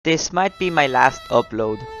This might be my last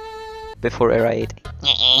upload before era 8.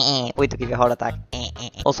 Wait to give you a heart attack.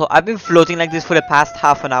 Also, I've been floating like this for the past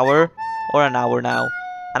half an hour or an hour now,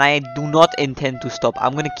 and I do not intend to stop.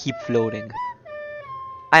 I'm gonna keep floating.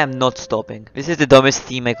 I am not stopping. This is the dumbest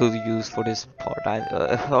theme I could use for this part.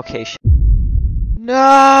 Okay.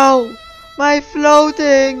 No! My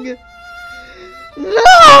floating!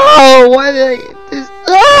 No! Why did I get this?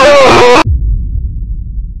 No!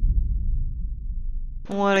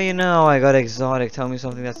 What do you know? I got exotic. Tell me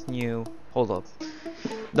something that's new. Hold up.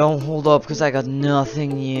 Don't hold up, because I got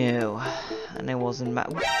nothing new. And I wasn't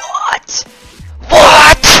mad. What?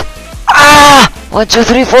 What? Ah! 1, 2,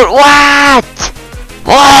 3, 4. What?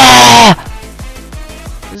 What?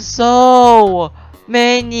 So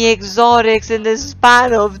many exotics in the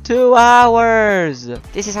span of 2 hours.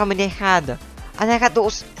 This is how many I had. And I got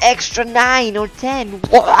those extra 9 or 10.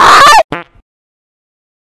 What?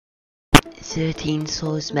 13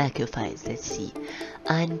 souls sacrificed, let's see.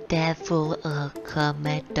 Undevil,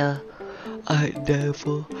 comet,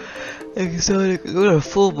 undevil, exotic, what a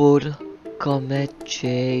full board. Comet,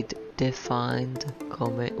 jade, defined,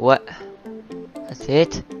 comet, what? That's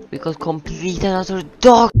it? We could complete another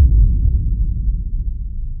dog.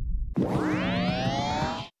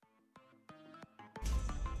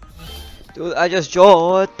 Dude, I just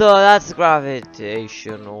jumped. That's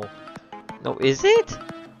gravitational. No, is it?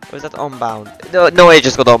 Or is that unbound? No, it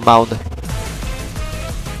just got unbound.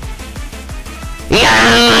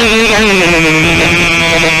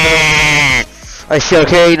 I see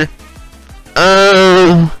arcane.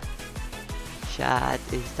 Chat,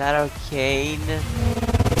 is that arcane?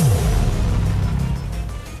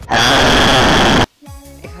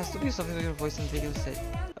 It has to be something with your voice and video set.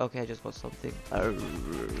 Okay, I just got something.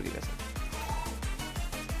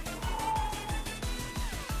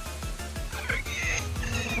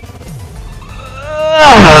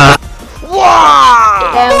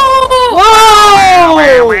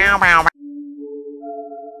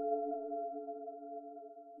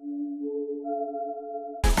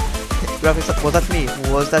 Graphics, was that me?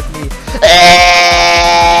 Was that me?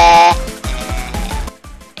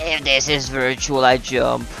 If this is virtual, I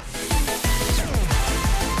jump.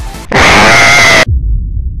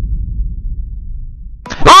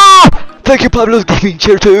 Ah! Thank you, Pablo's gaming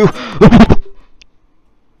chair too.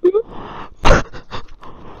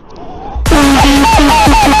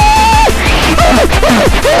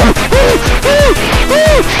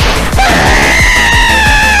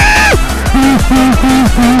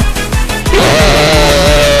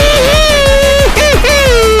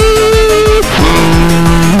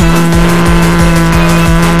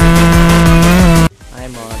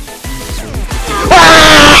 I'm on.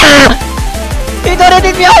 He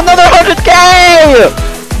donated me another 100k!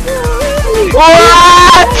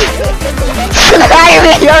 What? Look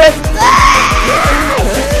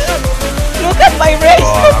at my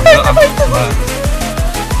race!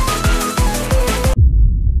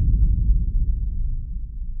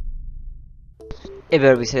 It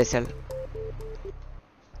better be celestial.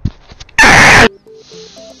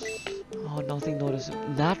 Oh, nothing noticeable.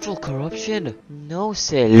 Natural corruption? No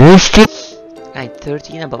celestial. I'm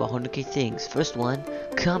 13 above 100k things. First one,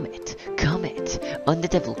 comet, comet,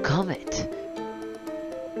 undevil comet.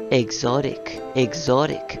 Exotic,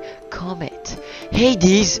 exotic, comet.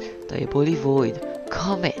 Hades, diabolic void,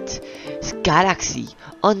 comet. Galaxy,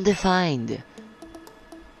 undefined.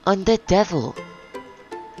 Undevil.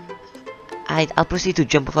 I'll proceed to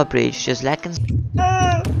jump off a bridge, just like and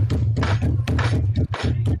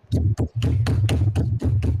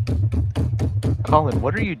Colin,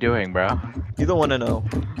 what are you doing, bro? you don't want to know.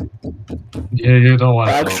 Yeah, you don't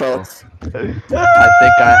want to. I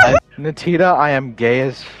think Natita, I am gay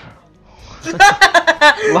as.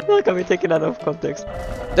 Look at me taking that out of context.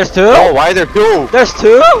 There's 2? Oh, why are there 2? There's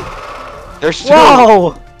 2? There's 2.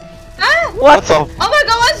 Whoa! Ah! What? Oh my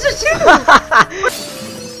god, what's the 2?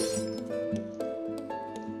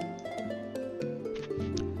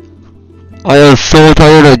 I am so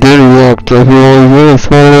tired I didn't work.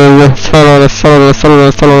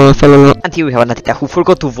 And here we have a Natita who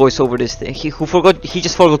forgot to voice over this thing. He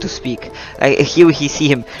just forgot to speak. Here we see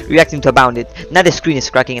him reacting to a bounded. Now the screen is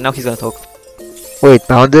cracking and now he's gonna talk. Wait,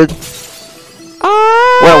 bounded?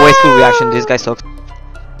 What a wasteful reaction, this guy sucks.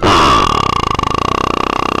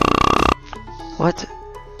 What?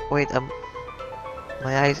 Wait,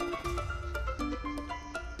 my eyes.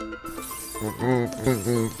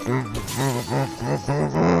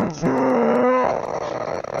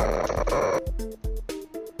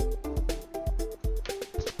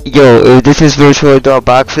 Yo, if this is virtual, I do a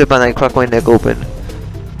backflip and I crack my neck open.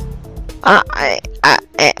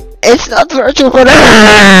 It's not virtual for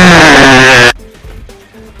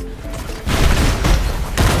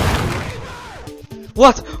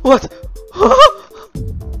What? What?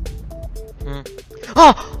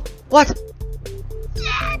 Oh! What?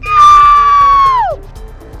 Yeah, no!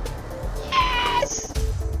 Yes!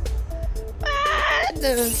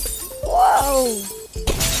 Man! Whoa!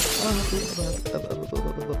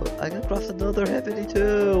 I can craft another heavily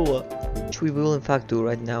too! Which we will in fact do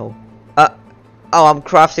right now. Oh, I'm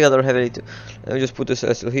crafting another heavily too. Let me just put the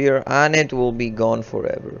celestial here and it will be gone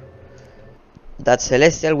forever. That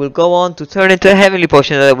celestial will go on to turn into a heavenly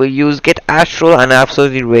potion that I will use, get astral and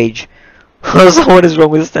absolutely rage. So what is wrong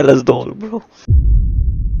with Stella's doll, bro?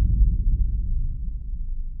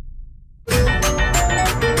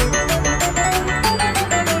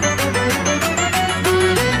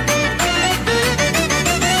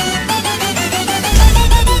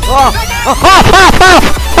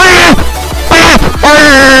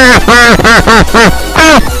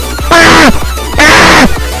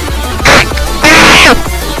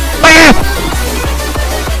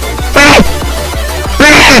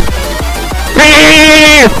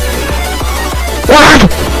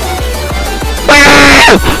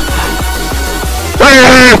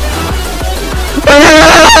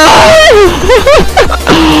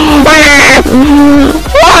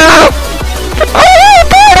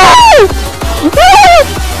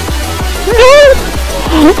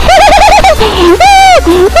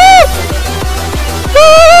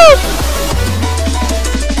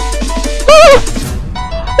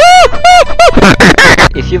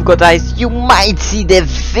 If you've got eyes, you might see the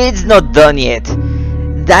vid's not done yet.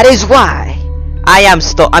 That is why I'm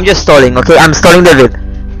just stalling, okay? I'm stalling the vid.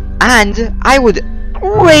 And I would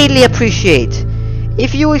greatly appreciate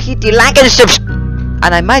if you would hit the like and subscribe.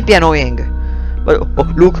 And I might be annoying, but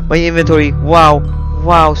oh, look, my inventory. Wow,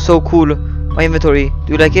 wow, so cool. My inventory.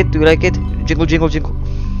 Do you like it? Do you like it? Jingle, jingle, jingle.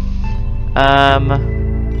 And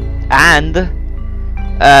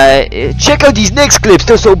check out these next clips.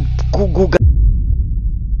 They're so cool.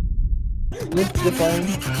 What's the phone?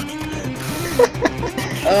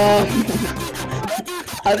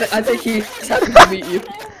 I think he's happy to meet you.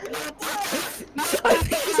 I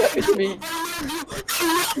think he's happy to meet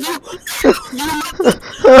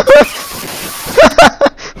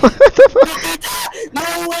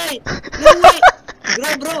No way!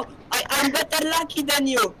 Bro, I'm better lucky than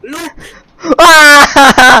you. Look!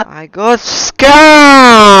 I got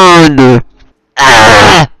scammed!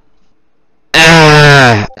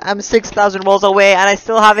 I'm 6,000 rolls away and I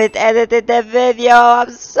still haven't edited the video. I'm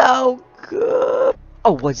so good.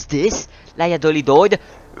 Oh, what's this? Liadolidoid?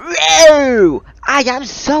 I am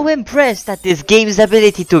so impressed at this game's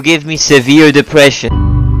ability to give me severe depression.